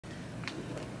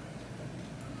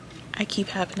I keep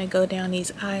having to go down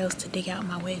these aisles to dig out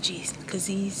my wedgies because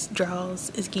these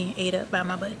drawers is getting ate up by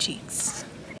my butt cheeks.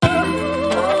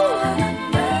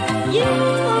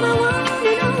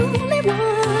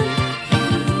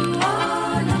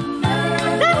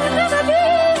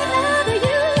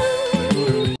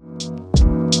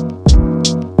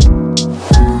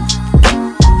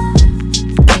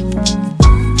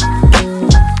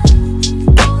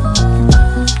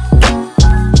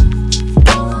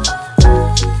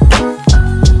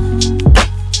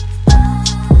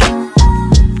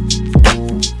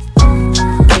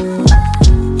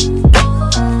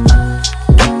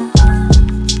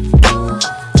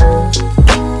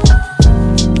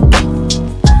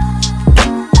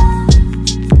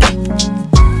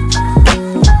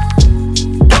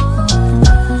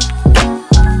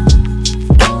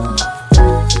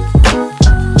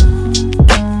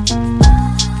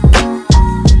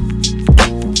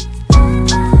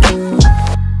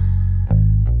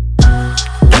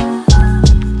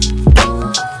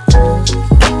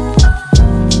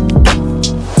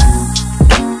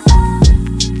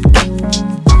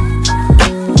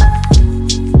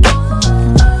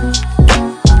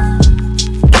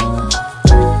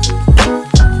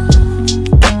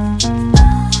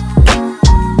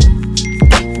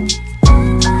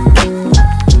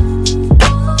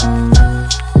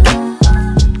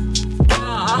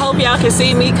 Y'all can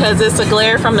see me because it's a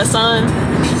glare from the sun.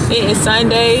 It is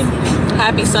Sunday.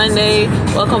 Happy Sunday.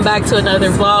 Welcome back to another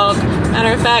vlog.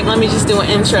 Matter of fact, let me just do an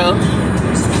intro.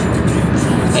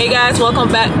 Hey guys, welcome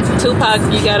back. Tupac,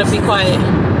 you gotta be quiet.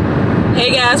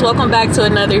 Hey guys, welcome back to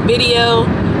another video.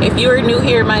 If you are new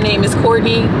here, my name is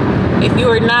Courtney. If you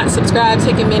are not subscribed,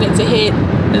 take a minute to hit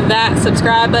that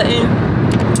subscribe button.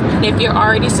 And if you're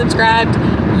already subscribed,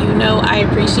 you know I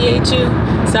appreciate you.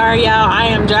 Sorry y'all, I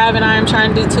am driving. I am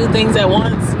trying to do two things at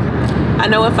once. I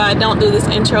know if I don't do this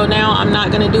intro now, I'm not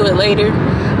gonna do it later.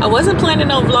 I wasn't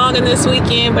planning on vlogging this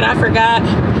weekend, but I forgot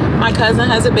my cousin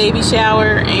has a baby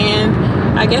shower and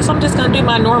I guess I'm just gonna do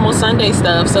my normal Sunday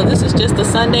stuff. So this is just a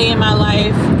Sunday in my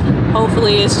life.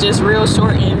 Hopefully it's just real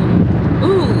short and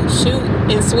ooh, shoot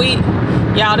and sweet.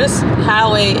 Y'all, this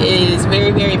highway is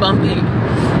very, very bumpy.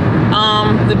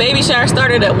 The baby shower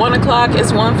started at 1 o'clock.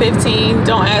 It's 1:15.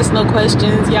 Don't ask no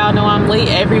questions. Y'all know I'm late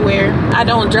everywhere. I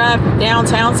don't drive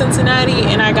downtown Cincinnati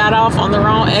and I got off on the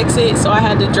wrong exit, so I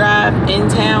had to drive in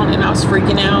town and I was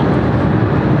freaking out.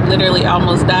 Literally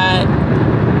almost died.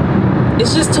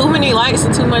 It's just too many lights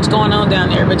and too much going on down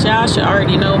there, but y'all should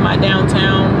already know my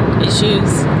downtown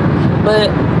issues. But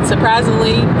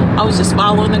surprisingly, I was just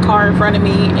following the car in front of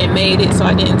me and made it, so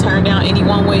I didn't turn down any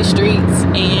one-way streets.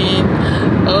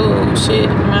 And oh shit,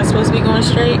 am I supposed to be going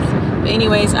straight? But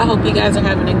anyways, I hope you guys are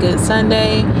having a good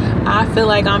Sunday. I feel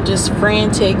like I'm just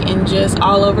frantic and just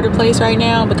all over the place right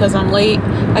now because I'm late.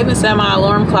 I even set my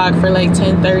alarm clock for like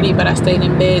 10:30, but I stayed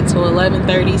in bed till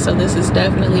 11:30, so this is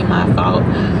definitely my fault.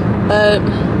 But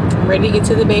I'm ready to get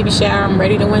to the baby shower. I'm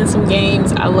ready to win some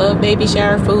games. I love baby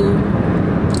shower food.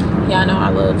 Y'all know I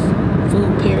love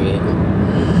food, period.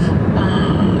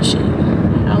 Oh shit.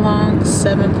 How long?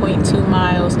 7.2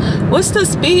 miles. What's the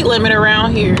speed limit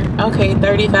around here? Okay,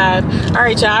 35. All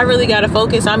right, y'all, I really gotta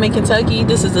focus. I'm in Kentucky.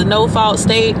 This is a no-fault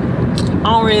state. I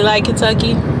don't really like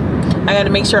Kentucky. I gotta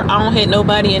make sure I don't hit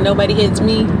nobody and nobody hits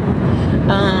me.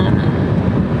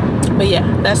 But yeah,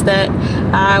 that's that.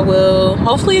 I will,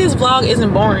 hopefully this vlog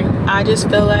isn't boring. I just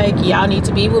feel like y'all need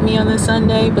to be with me on this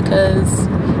Sunday because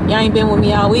y'all ain't been with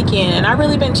me all weekend, and I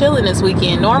really been chilling this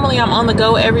weekend. Normally I'm on the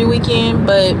go every weekend,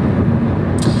 but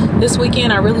this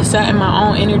weekend I really sat in my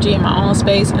own energy, in my own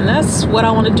space, and that's what I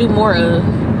want to do more of.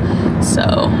 So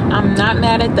I'm not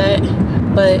mad at that,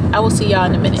 but I will see y'all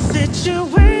in a minute.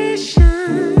 Situations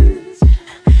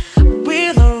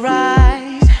will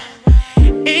arise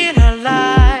in our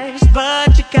lives,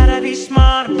 but you gotta be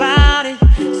smart about it.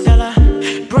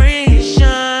 Celebrations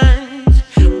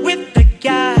with the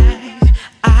guys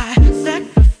I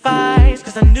sacrificed,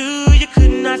 cause I knew you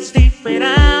could not sleep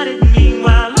without it.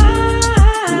 Meanwhile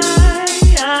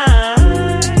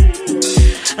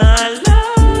I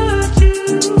loved you.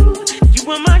 You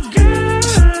were my girl.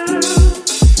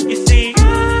 You see, I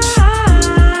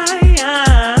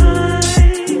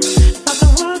thought the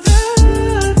world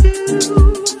of you,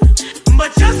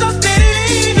 but you're so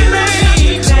steady, baby.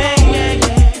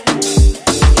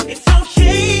 It's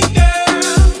okay, girl,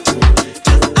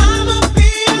 cause I'ma be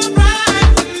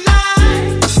alright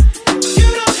tonight. You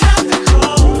don't have to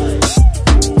call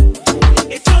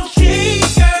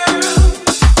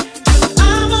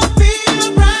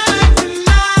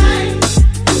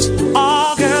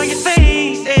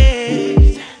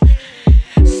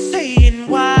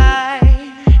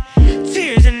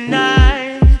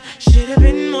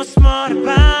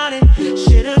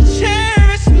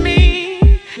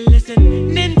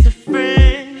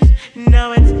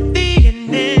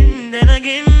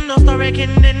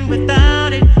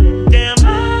without it. Damn,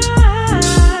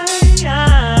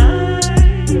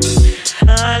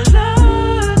 I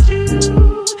loved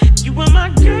you. You were my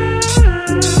girl.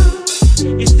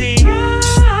 You see,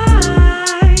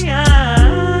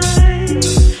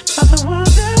 thought the world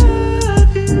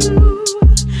of you,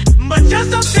 but you're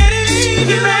so steady,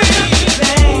 baby.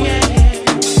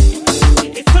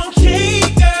 It's okay,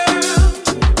 girl.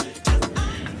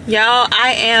 Y'all,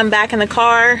 I am back in the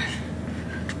car.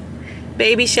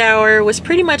 Baby shower was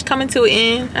pretty much coming to an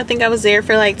end. I think I was there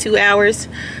for like 2 hours.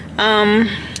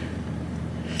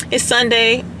 It's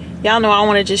Sunday. Y'all know I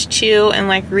want to just chill and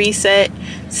like reset.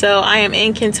 So I am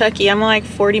in Kentucky. I'm like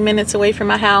 40 minutes away from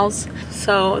my house.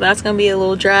 So that's going to be a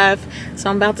little drive. So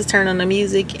I'm about to turn on the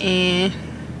music and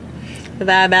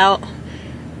vibe out.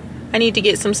 I need to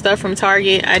get some stuff from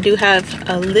Target. I do have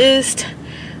a list.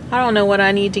 I don't know what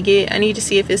I need to get. I need to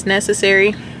see if it's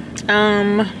necessary.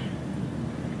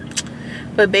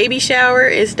 But baby shower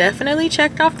is definitely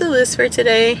checked off the list for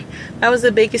today. That was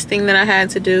the biggest thing that I had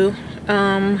to do.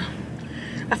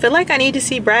 I feel like I need to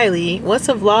see Briley. What's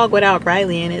a vlog without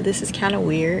Briley in it? This is kind of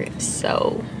weird.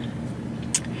 So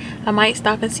I might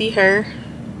stop and see her.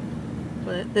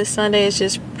 But this Sunday is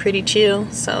just pretty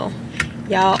chill. So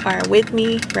y'all are with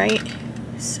me, right?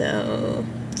 So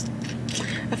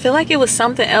I feel like it was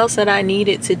something else that I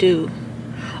needed to do.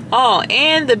 Oh,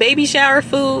 and the baby shower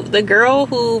food, the girl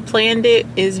who planned it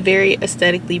is very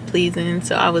aesthetically pleasing.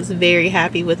 So I was very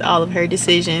happy with all of her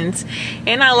decisions.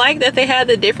 And I like that they had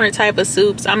the different type of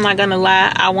soups. I'm not gonna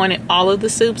lie, I wanted all of the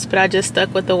soups, but I just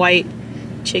stuck with the white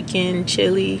chicken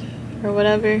chili or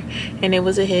whatever, and it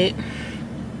was a hit.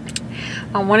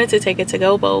 I wanted to take a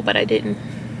to-go bowl, but I didn't.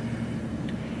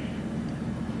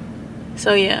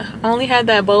 So yeah, I only had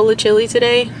that bowl of chili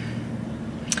today.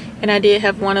 And I did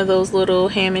have one of those little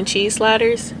ham and cheese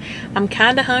sliders. I'm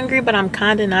kind of hungry, but I'm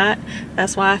kind of not.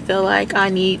 That's why I feel like I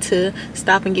need to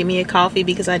stop and get me a coffee,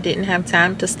 because I didn't have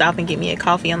time to stop and get me a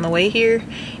coffee on the way here.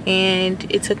 And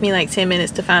it took me like 10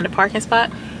 minutes to find a parking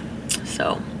spot.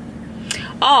 So,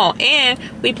 oh, and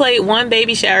we played one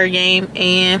baby shower game.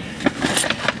 And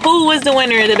who was the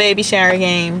winner of the baby shower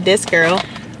game? This girl.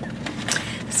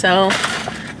 So,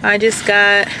 I just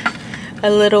got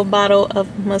a little bottle of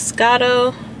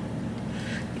Moscato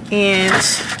and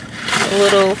a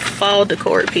little fall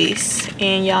decor piece.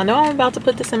 And y'all know I'm about to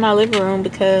put this in my living room,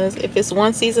 because if it's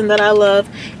one season that I love,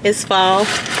 it's fall.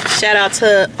 Shout out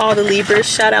to all the Libras.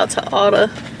 Shout out to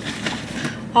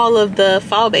all of the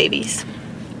fall babies.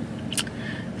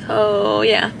 So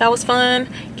yeah, that was fun.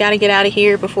 Gotta get out of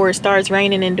here before it starts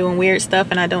raining and doing weird stuff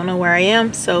and I don't know where I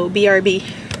am. So BRB.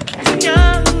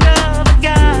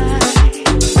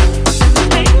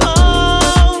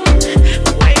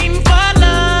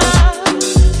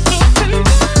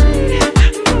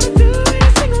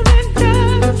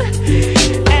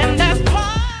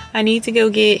 I need to go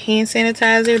get hand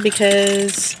sanitizer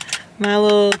because my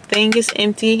little thing is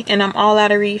empty and I'm all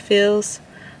out of refills.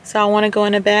 So I want to go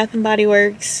into Bath and Body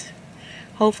Works.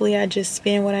 Hopefully I just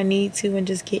spend what I need to and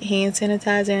just get hand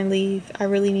sanitizer and leave. I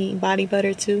really need body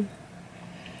butter too.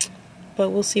 But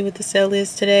we'll see what the sale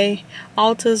is today.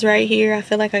 Ulta's right here. I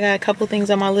feel like I got a couple things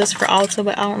on my list for Ulta,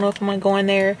 but I don't know if I'm going to go in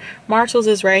there. Marshall's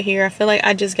is right here. I feel like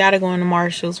I just got to go into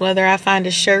Marshall's. Whether I find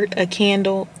a shirt, a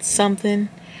candle, something.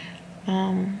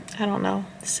 I don't know.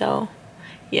 So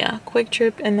yeah, quick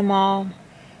trip in the mall.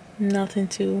 Nothing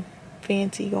too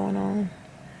fancy going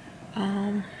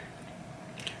on.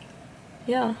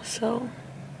 Yeah, so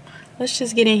let's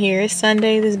just get in here. It's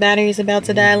Sunday. This battery is about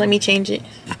to die. Let me change it.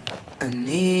 I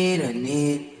need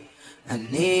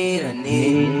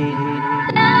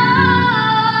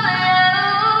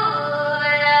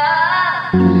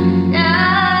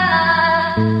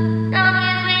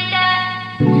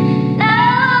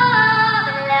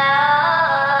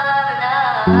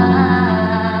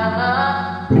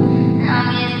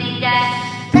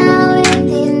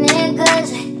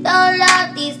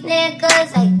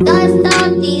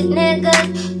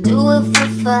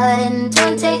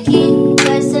don't take it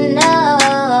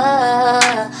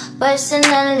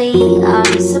personally,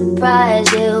 I'm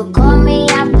surprised you call me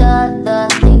after the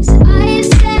things I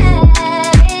said.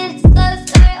 It's skirt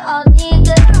all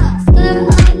niggas, skirt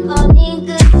up all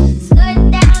niggas, skirt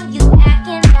down, you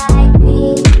acting like we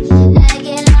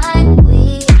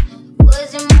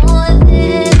wasn't more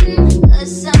than a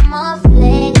summer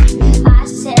fling. I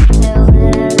said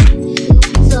farewell, you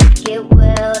took it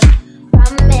well.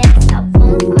 Promise I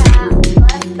won't cry,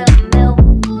 but the milk.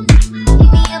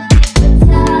 Give me a paper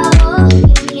towel,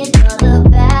 give me another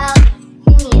valve,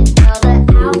 give me another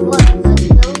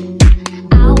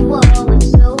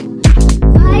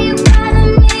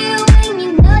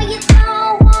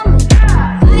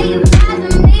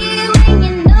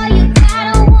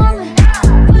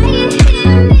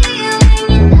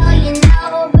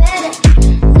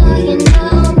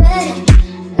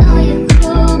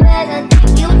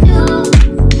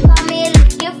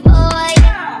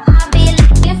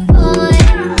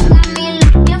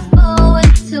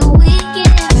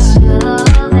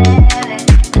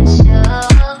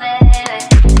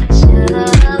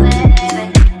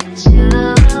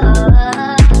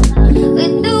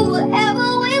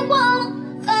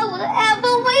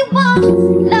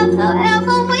love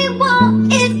however we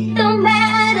want. It don't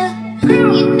matter.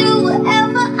 You do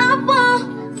whatever I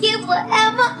want, get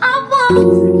whatever I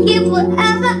want, get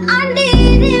whatever I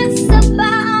need. It's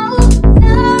about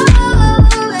love,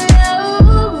 love,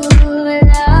 love,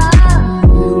 love.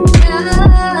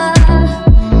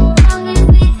 Long as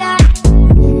we got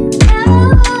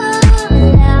love,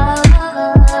 love,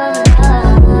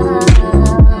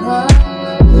 love.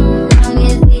 Long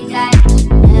as we got,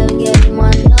 never gave you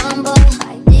my number. I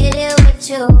did it with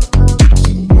you.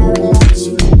 Should never let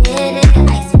you hit it. I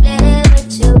split it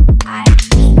with you. I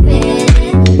regret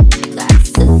it. You got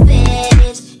the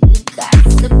fetish. You got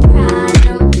the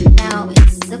problem. Now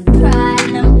it's a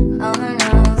problem. Oh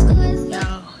no.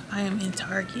 Y'all, I am in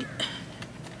Target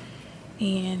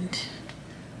and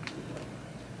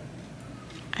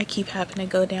I keep having to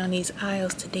go down these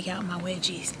aisles to dig out my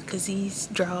wedgies because these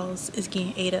drawers is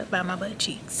getting ate up by my butt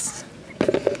cheeks.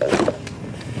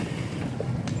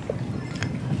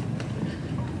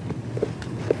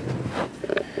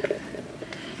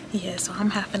 Yeah, so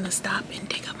I'm having to stop and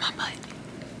dig up my butt.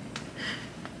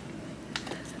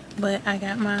 But I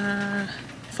got my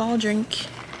fall drink.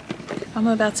 I'm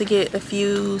about to get a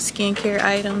few skincare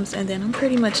items and then I'm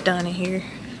pretty much done in here.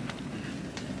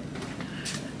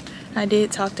 I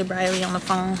did talk to Briley on the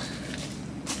phone.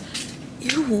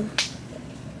 Ew.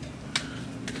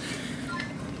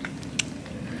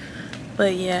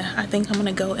 But yeah, I think I'm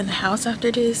gonna go in the house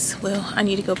after this. Well, I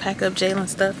need to go pack up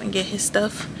Jalen's stuff and get his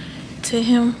stuff to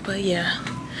him. But yeah,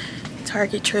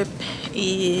 Target trip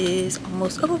is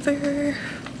almost over.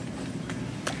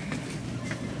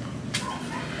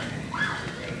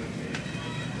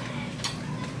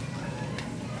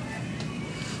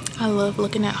 I love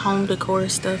looking at home decor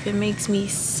stuff. It makes me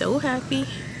so happy.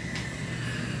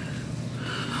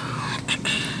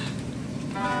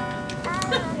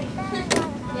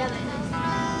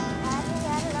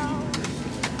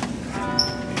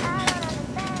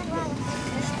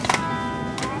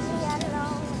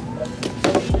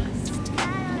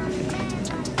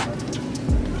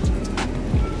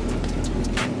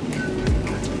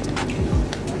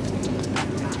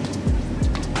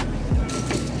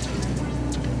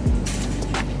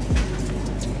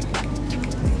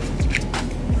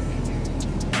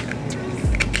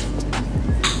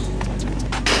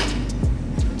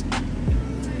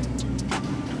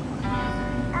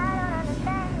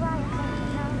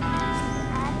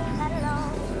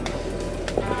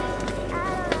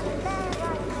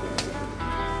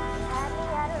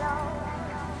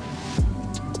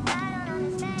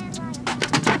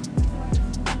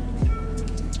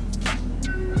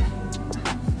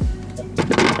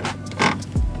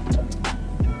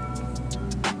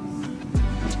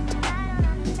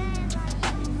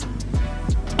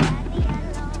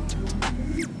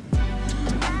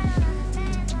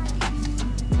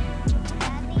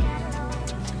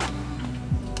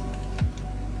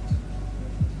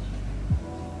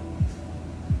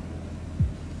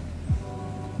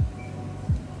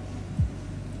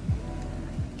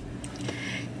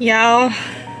 Y'all,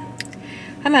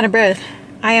 I'm out of breath.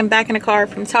 I am back in the car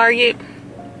from Target.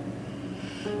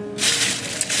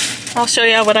 I'll show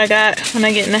y'all what I got when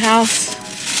I get in the house.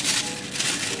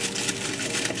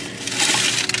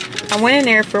 I went in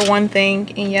there for one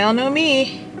thing, and y'all know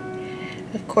me.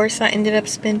 Of course, I ended up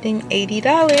spending $80.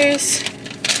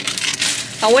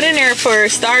 I went in there for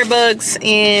Starbucks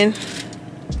and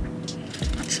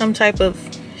some type of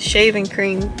shaving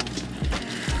cream.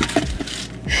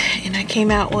 And I came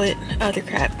out with other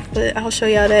crap, but I'll show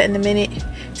y'all that in a minute.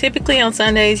 Typically on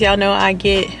Sundays, y'all know I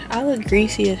look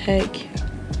greasy as heck.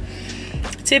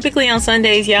 Typically on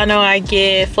Sundays, y'all know I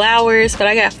get flowers, but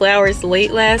I got flowers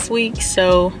late last week,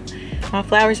 so my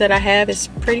flowers that I have is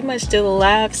pretty much still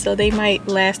alive, so they might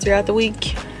last throughout the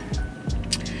week.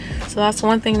 So that's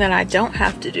one thing that I don't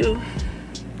have to do.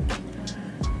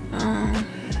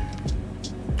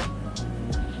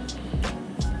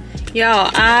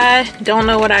 Y'all, I don't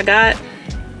know what I got.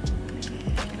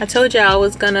 I told y'all I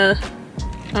was gonna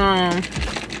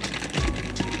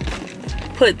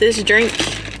put this drink.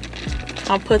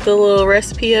 I'll put the little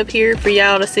recipe up here for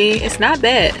y'all to see. It's not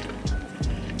bad.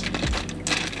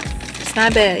 It's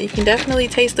not bad. You can definitely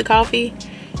taste the coffee,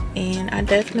 and I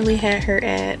definitely had her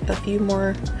add a few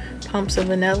more pumps of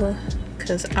vanilla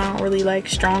because I don't really like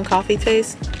strong coffee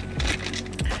taste.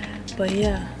 But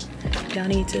yeah, y'all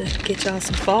need to get y'all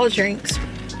some fall drinks.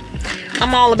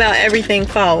 I'm all about everything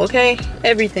fall, okay?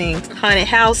 Everything. Haunted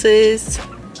houses,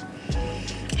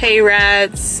 hay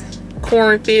rides,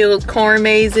 cornfields, corn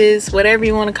mazes, whatever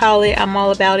you want to call it. I'm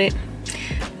all about it.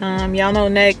 Y'all know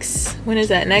when is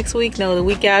that? Next week? No, the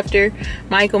week after.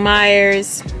 Michael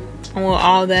Myers, I want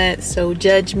all that, so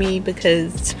judge me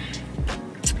because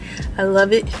I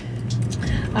love it.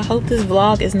 I hope this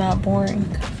vlog is not boring,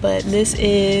 but this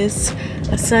is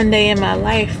a Sunday in my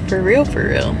life, for real, for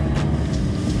real.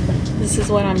 This is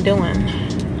what I'm doing.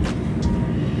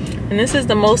 And this is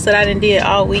the most that I done did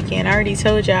all weekend. I already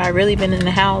told y'all I really been in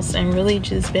the house and really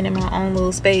just been in my own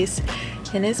little space,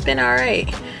 and it's been all right.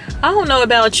 I don't know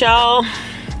about y'all,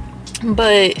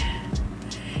 but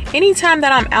anytime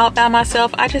that I'm out by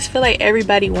myself, I just feel like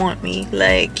everybody want me.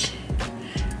 Like,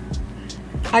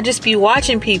 I just be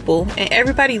watching people and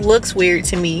everybody looks weird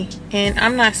to me. And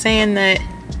I'm not saying that,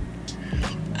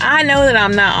 I know that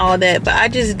I'm not all that, but I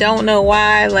just don't know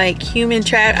why. Like,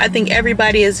 I think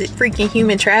everybody is a freaking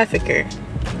human trafficker.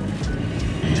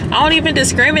 I don't even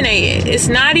discriminate. It's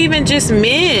not even just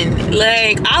men.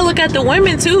 Like, I look at the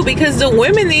women too, because the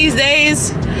women these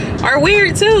days are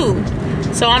weird too.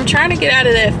 So I'm trying to get out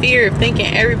of that fear of thinking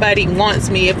everybody wants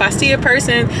me. If I see a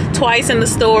person twice in the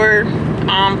store,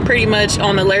 I'm pretty much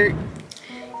on alert.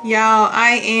 Y'all,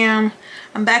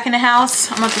 I'm back in the house.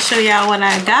 I'm about to show y'all what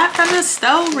I got from the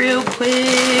store real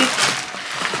quick.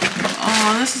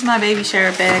 Oh, this is my baby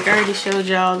shower bag. I already showed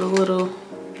y'all the little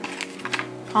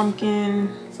pumpkin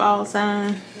fall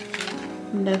sign.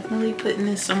 I'm definitely putting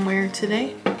this somewhere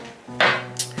today.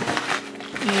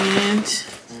 And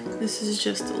this is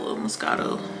just a little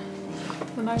Moscato.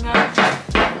 What I got?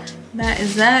 That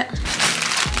is that.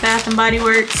 Bath and Body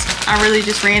Works. I really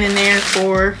just ran in there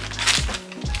for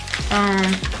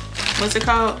what's it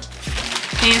called?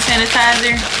 Hand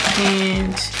sanitizer.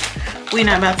 And we're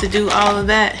not about to do all of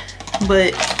that,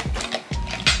 but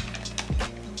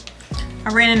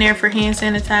I ran in there for hand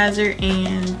sanitizer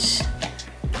and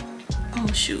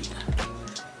oh shoot.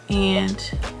 And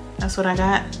that's what I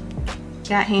got.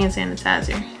 Got hand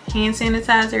sanitizer. Hand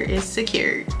sanitizer is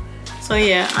secured. So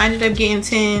yeah, I ended up getting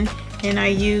 10 and I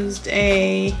used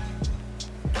a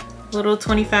little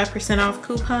 25% off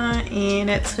coupon and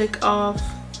that took off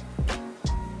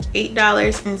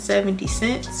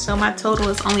 $8.70. So my total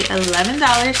is only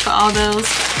 $11 for all those.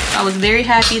 I was very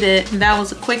happy that that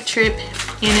was a quick trip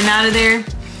in and out of there.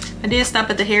 I did stop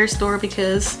at the hair store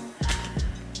because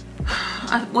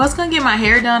I was gonna get my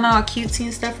hair done all cutesy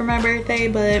and stuff for my birthday,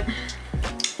 but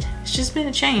it's just been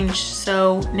a change.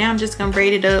 So now I'm just gonna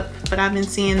braid it up, but I've been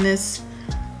seeing this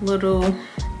little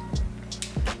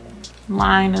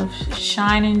line of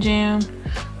Shine and Jam.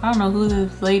 I don't know who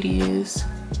this lady is.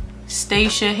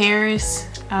 Stacia Harris,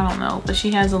 I don't know, but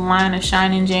she has a line of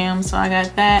Shine and Jam, so I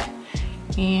got that.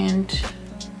 And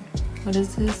what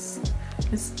is this?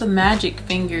 It's the Magic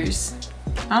Fingers.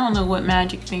 I don't know what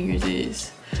Magic Fingers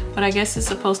is, but I guess it's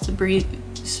supposed to be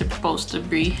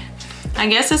I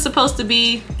guess it's supposed to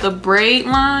be the braid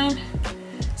line.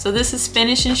 So this is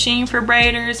Finish and Sheen for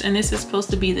braiders, and this is supposed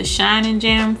to be the Shine and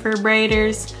Jam for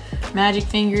braiders. Magic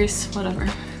Fingers, whatever.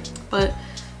 But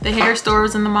the hair store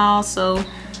was in the mall, so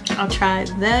I'll try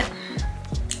that.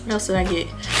 What else did I get?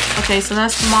 Okay, so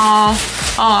that's the mall.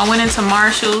 Oh, I went into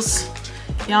Marshall's.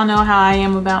 Y'all know how I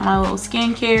am about my little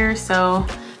skincare, so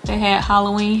they had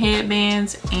Halloween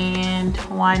headbands, and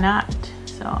why not?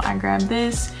 So I grabbed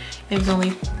this. It was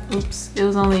only, oops, it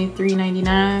was only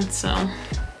 $3.99, so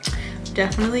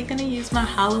definitely gonna use my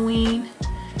Halloween.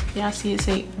 Y'all see it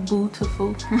say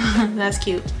beautiful. That's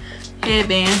cute.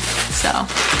 Headband. So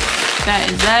that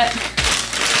is that.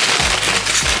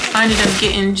 I ended up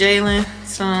getting Jalen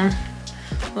some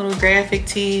little graphic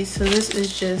tees. So this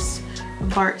is just a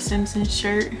Bart Simpson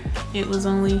shirt. It was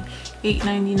only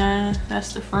 $8.99.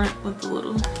 That's the front with the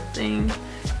little thing.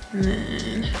 And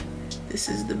then this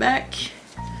is the back.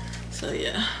 So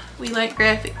yeah, we like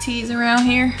graphic tees around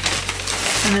here.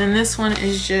 And then this one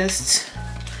is just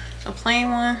a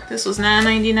plain one. This was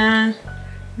 $9.99.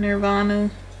 Nirvana.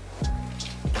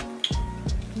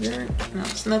 No,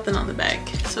 it's nothing on the back.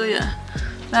 So yeah,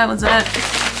 that was that.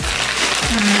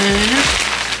 And then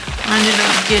I ended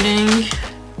up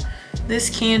getting this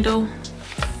candle,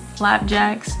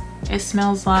 Flapjacks. It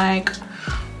smells like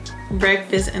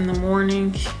breakfast in the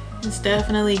morning. It's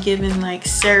definitely giving like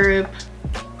syrup,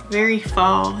 very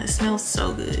fall. It smells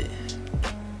so good.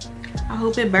 I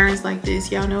hope it burns like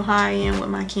this. Y'all know how I am with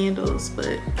my candles, but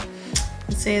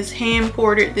it says hand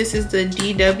ported. This is the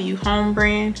DW Home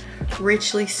brand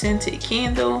richly scented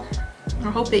candle.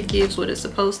 I hope it gives what it's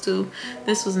supposed to.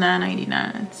 This was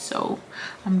 $9.99, so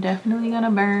I'm definitely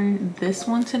gonna burn this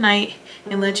one tonight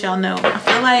and let y'all know. I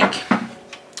feel like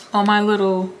on my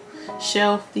little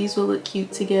shelf these will look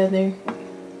cute together,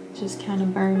 just kind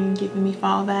of burning, giving me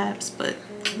fall vibes, but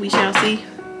we shall see.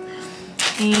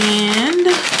 And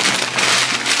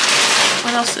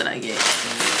what else did I get?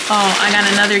 Oh, I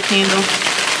got another candle.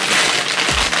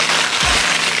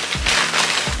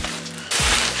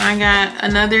 I got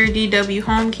another DW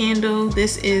home candle.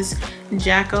 This is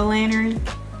jack-o'-lantern.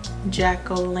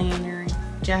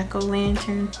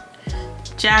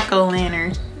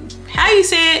 How you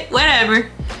say it? Whatever.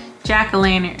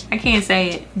 Jack-o'-lantern. I can't say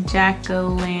it.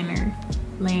 Jack-o'-lantern.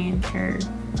 Lantern.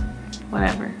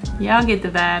 Whatever. Y'all get the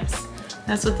vibes.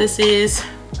 That's what this is.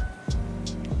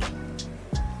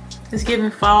 It's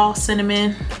giving fall,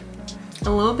 cinnamon, a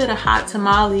little bit of hot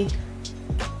tamale.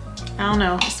 I don't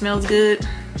know. It smells good.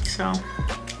 So,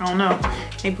 I don't know.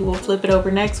 Maybe we'll flip it over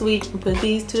next week and put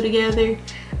these two together.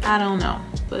 I don't know.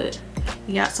 But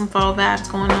we got some fall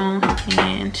vibes going on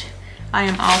and I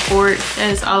am all for it. That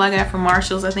is all I got from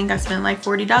Marshall's. I think I spent like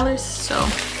 $40. So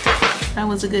that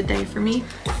was a good day for me.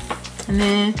 And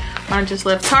then when I just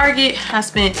left Target, I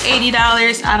spent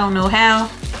 $80. I don't know how,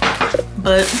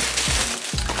 but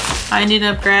I ended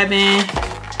up grabbing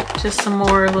just some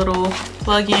more little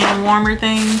plug-in warmer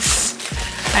things.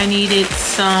 I needed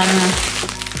some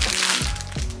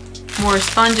more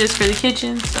sponges for the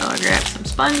kitchen, so I grabbed some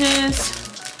sponges.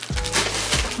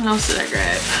 What else did I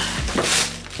grab?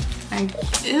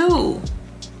 Ew,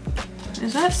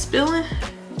 is that spilling?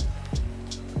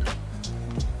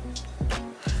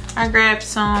 I grabbed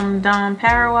some Dawn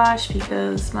Power Wash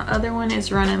because my other one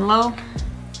is running low.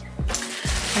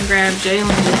 I grabbed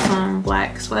Jalen some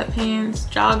black sweatpants,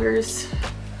 joggers.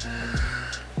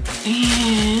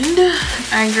 And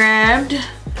I grabbed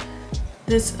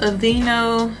this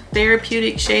Aveeno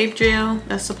therapeutic shave gel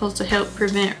that's supposed to help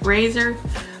prevent razor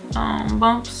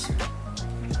bumps.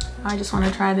 I just want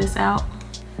to try this out.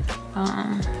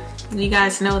 You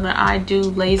guys know that I do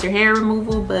laser hair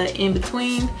removal, but in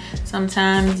between,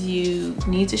 sometimes you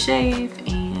need to shave,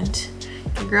 and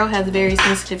your girl has very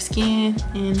sensitive skin,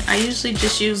 and I usually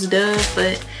just use Dove,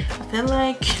 but I feel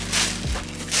like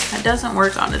that doesn't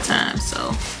work all the time,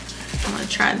 so I'm gonna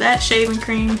try that shaving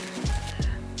cream.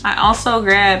 I also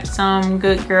grabbed some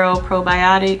Good Girl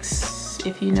probiotics.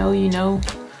 If you know, you know.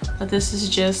 But this is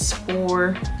just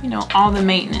for, you know, all the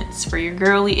maintenance for your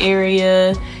girly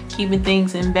area, keeping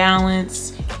things in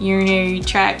balance, urinary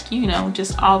tract, you know,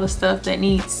 just all the stuff that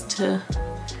needs to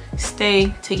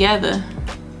stay together.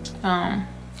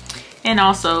 And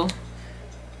also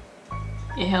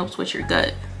it helps with your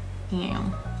gut. You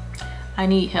know, I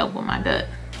need help with my gut.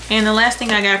 And the last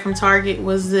thing I got from Target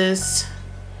was this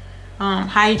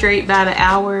Hydrate by the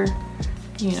Hour,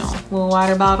 you know, little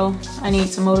water bottle. I need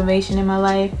some motivation in my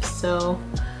life, so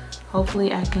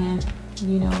hopefully I can,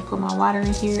 you know, put my water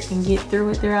in here and get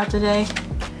through it throughout the day.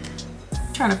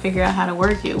 I'm trying to figure out how to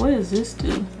work it. What does this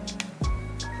do?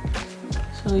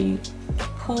 So you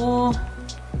pull,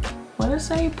 what does it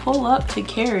say? Pull up to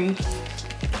carry.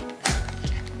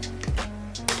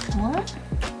 What?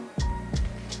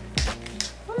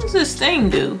 What does this thing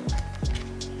do?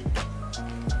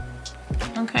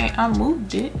 Okay, I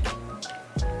moved it.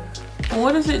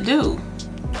 What does it do?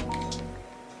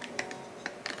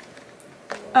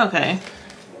 Okay.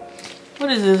 What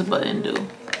does this button do?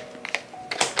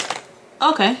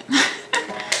 Okay.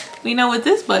 We know what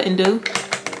this button do.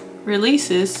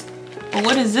 Releases. But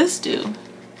what does this do?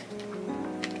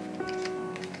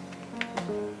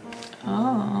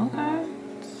 Oh, okay.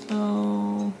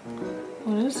 So,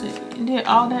 what is it? It did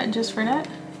all that just for that?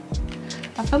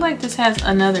 I feel like this has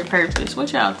another purpose.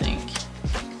 What y'all think?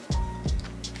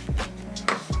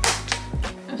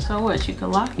 So what, you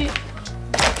can lock it?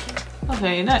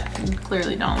 Okay, that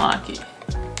clearly don't lock it.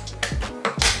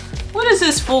 What is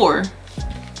this for?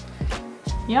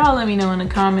 Y'all let me know in the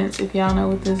comments if y'all know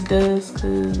what this does,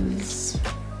 cause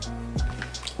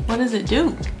what does it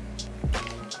do?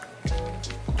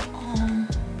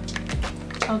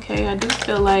 Okay, I do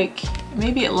feel like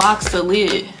maybe it locks the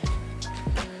lid.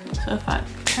 So if I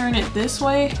turn it this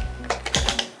way,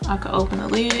 I can open the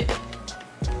lid.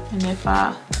 And if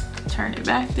I turn it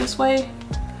back this way,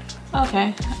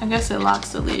 okay, I guess it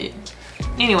locks the lid.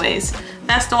 Anyways,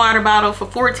 that's the water bottle for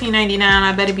 $14.99.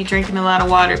 I better be drinking a lot of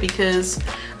water because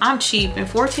I'm cheap, and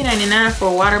 $14.99 for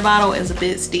a water bottle is a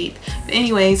bit steep. But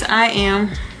anyways, I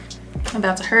am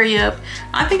about to hurry up.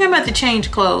 I think I'm about to change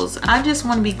clothes. I just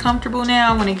want to be comfortable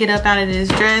now. I want to get up out of this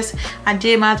dress. I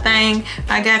did my thing.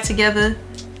 I got together.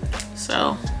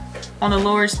 So on the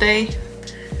Lord's Day,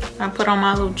 I put on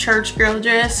my little church girl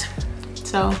dress.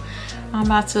 So I'm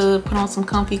about to put on some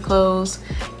comfy clothes,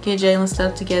 get Jalen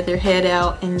stuff together, head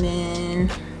out, and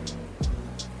then,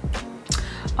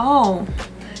 oh,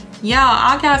 y'all,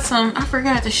 I got some, I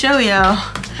forgot to show y'all.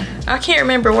 I can't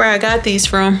remember where I got these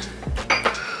from,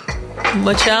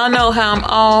 but y'all know how I'm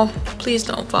all, please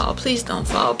don't fall, please don't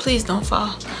fall, please don't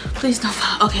fall, please don't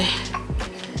fall. Okay.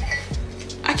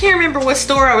 I can't remember what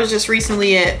store I was just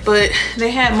recently at, but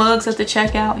they had mugs at the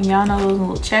checkout, and y'all know those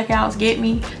little checkouts get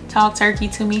me. Talk turkey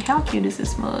to me. How cute is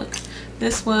this mug?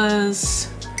 This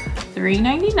was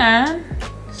 $3.99.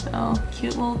 So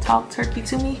cute little talk turkey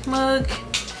to me mug.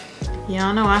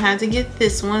 Y'all know I had to get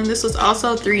this one. This was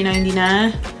also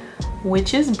 $3.99,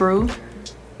 which is brew.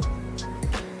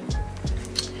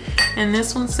 And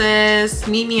this one says,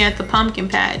 meet me at the pumpkin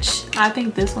patch. I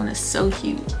think this one is so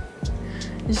cute.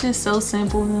 It's just so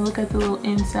simple. And look at the little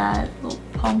inside, little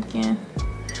pumpkin.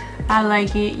 I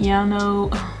like it. Y'all know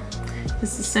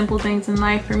this is simple things in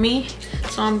life for me.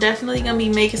 So I'm definitely gonna be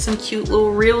making some cute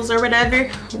little reels or whatever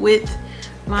with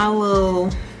my little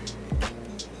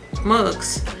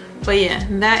mugs. But yeah,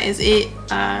 that is it.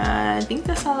 I think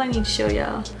that's all I need to show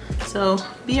y'all. So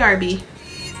BRB.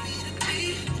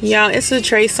 Y'all, it's a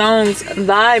Trey Songz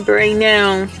vibe right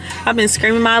now. I've been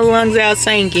screaming my lungs out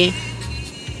singing.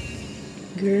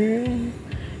 Girl,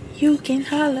 you can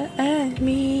holler at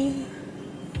me.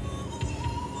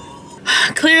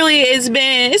 Clearly it's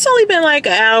only been like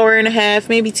an hour and a half,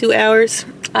 maybe 2 hours.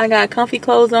 I got comfy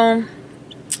clothes on.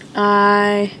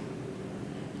 Jalen,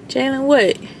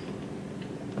 what?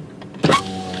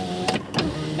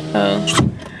 Oh,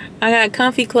 I got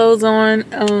comfy clothes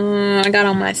on. I got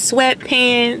on my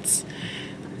sweatpants.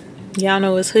 Y'all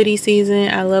know it's hoodie season.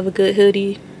 I love a good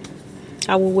hoodie.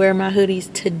 I will wear my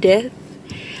hoodies to death.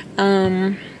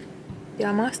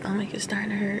 Y'all, my stomach is starting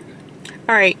to hurt.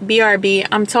 All right, BRB.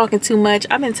 I'm talking too much.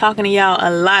 I've been talking to y'all a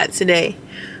lot today,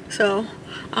 so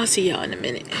I'll see y'all in a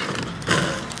minute.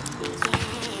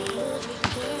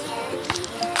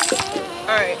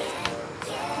 All right.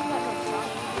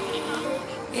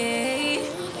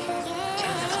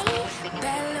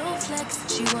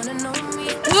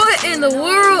 What in the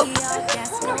world?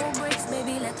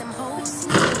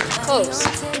 Close.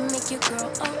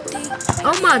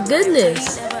 Oh my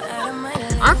goodness.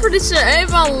 I'm pretty sure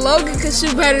Avon Logan could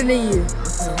shoot better than you.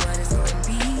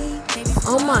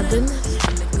 Oh my goodness.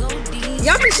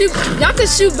 Y'all can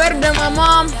shoot better than my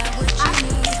mom. I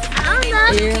don't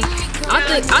know. Yeah.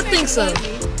 I think so.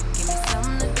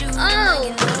 Oh,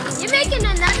 you're making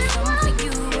another one?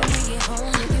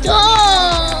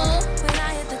 Oh.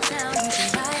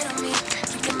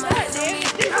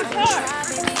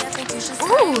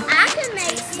 Ooh, I can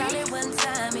make it.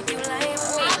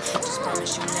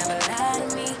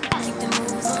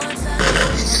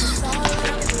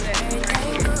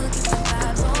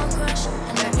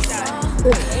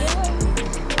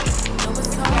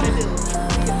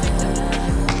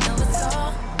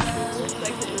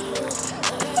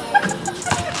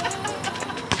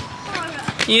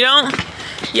 You don't?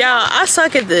 Y'all, I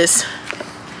suck at this.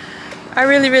 I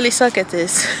really suck at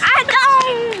this. I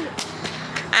don't.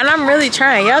 And I'm really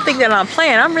trying. Y'all think that I'm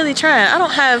playing. I'm really trying. I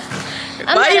don't have...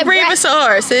 Why you breathing so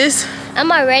hard, sis?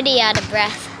 I'm already out of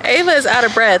breath. Ava is out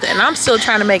of breath, and I'm still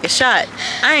trying to make a shot.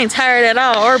 I ain't tired at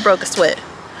all or broke a sweat.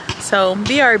 So,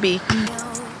 BRB.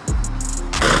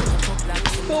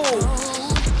 Cool.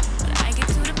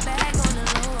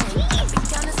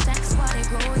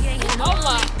 Hold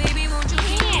on. This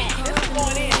is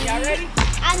going in. Y'all ready?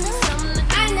 I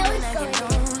know it's going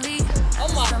in.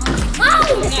 Hold on. Oh!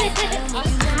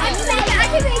 I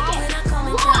can make it.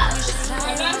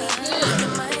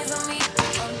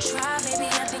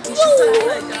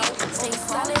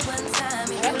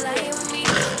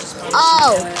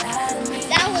 Oh,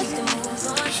 that was.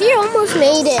 She almost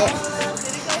made it.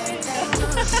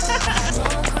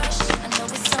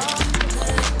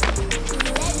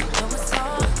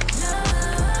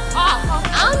 I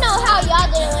don't know how y'all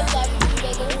didn't lift that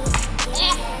bigger.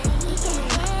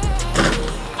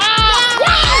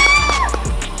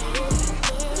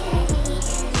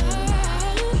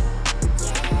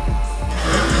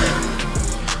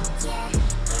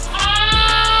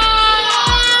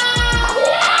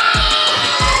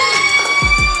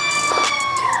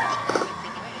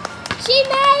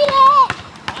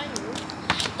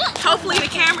 Hopefully the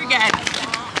camera got it.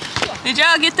 Did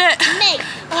y'all get that?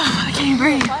 Oh, I can't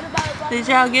breathe. Did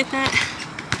y'all get that?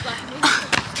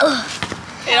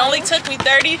 It only took me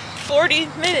 40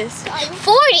 minutes.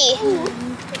 40?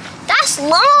 That's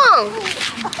long.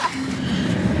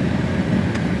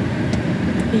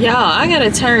 Y'all, I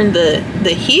gotta turn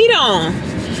the heat on.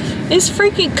 It's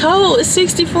freaking cold. It's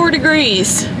 64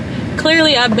 degrees.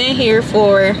 Clearly, I've been here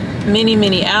for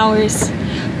many hours.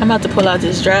 I'm about to pull out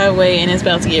this driveway and it's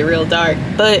about to get real dark.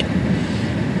 But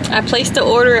I placed the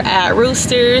order at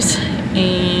Roosters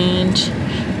and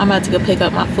I'm about to go pick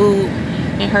up my food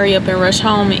and hurry up and rush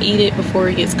home and eat it before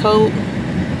it gets cold.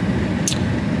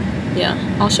 Yeah,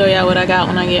 I'll show y'all what I got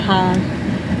when I get home.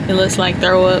 It looks like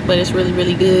throw up, but it's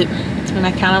really good. and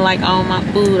I kind of like all my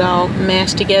food all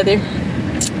mashed together.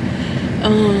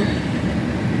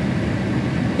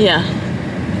 Yeah,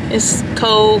 it's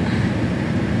cold.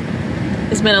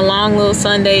 It's been a long little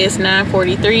Sunday. It's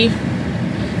 9:43.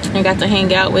 I got to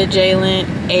hang out with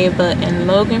Jalen, Ava, and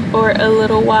Logan for a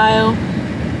little while.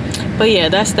 But yeah,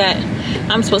 that's that.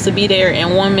 I'm supposed to be there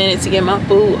in 1 minute to get my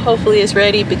food. Hopefully it's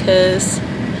ready because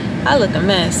I look a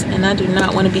mess and I do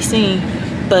not want to be seen.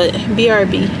 But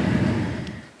BRB.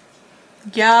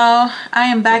 Y'all, I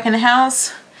am back in the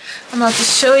house. I'm about to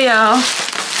show y'all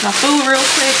my food real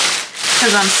quick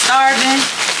because I'm starving.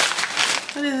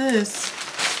 What is this?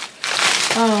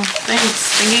 Oh,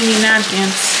 thanks. They gave me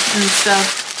napkins and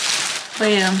stuff. But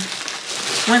yeah,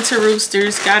 went to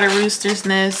Roosters, got a Rooster's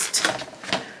Nest.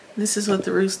 This is what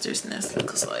the Rooster's Nest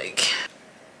looks like.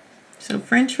 So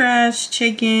French fries,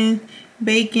 chicken,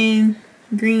 bacon,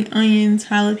 green onions,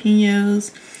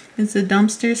 jalapenos. It's a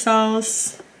dumpster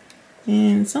sauce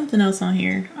and something else on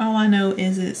here. All I know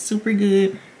is it's super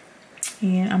good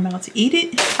and I'm about to eat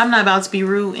it. I'm not about to be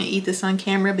rude and eat this on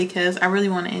camera because I really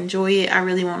want to enjoy it. I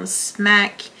really want to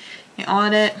smack and all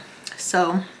that.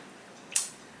 So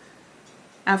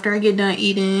after I get done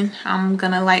eating, I'm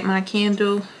gonna light my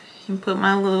candle and put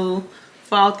my little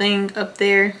fall thing up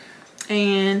there,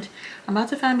 and I'm about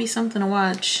to find me something to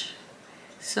watch.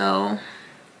 So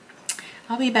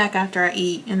I'll be back after I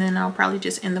eat, and then I'll probably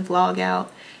just end the vlog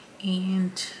out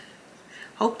and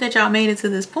hope that y'all made it to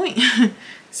this point.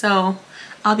 So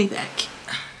I'll be back.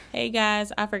 Hey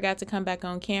guys, I forgot to come back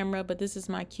on camera, but this is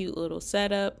my cute little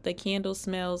setup. The candle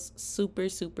smells super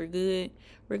good.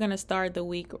 We're gonna start the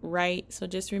week right, so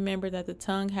just remember that the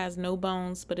tongue has no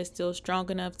bones, but it's still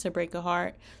strong enough to break a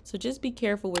heart. So just be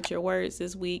careful with your words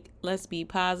this week. Let's be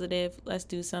positive. Let's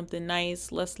do something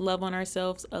nice. Let's love on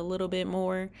ourselves a little bit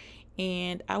more,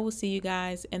 and I will see you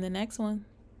guys in the next one.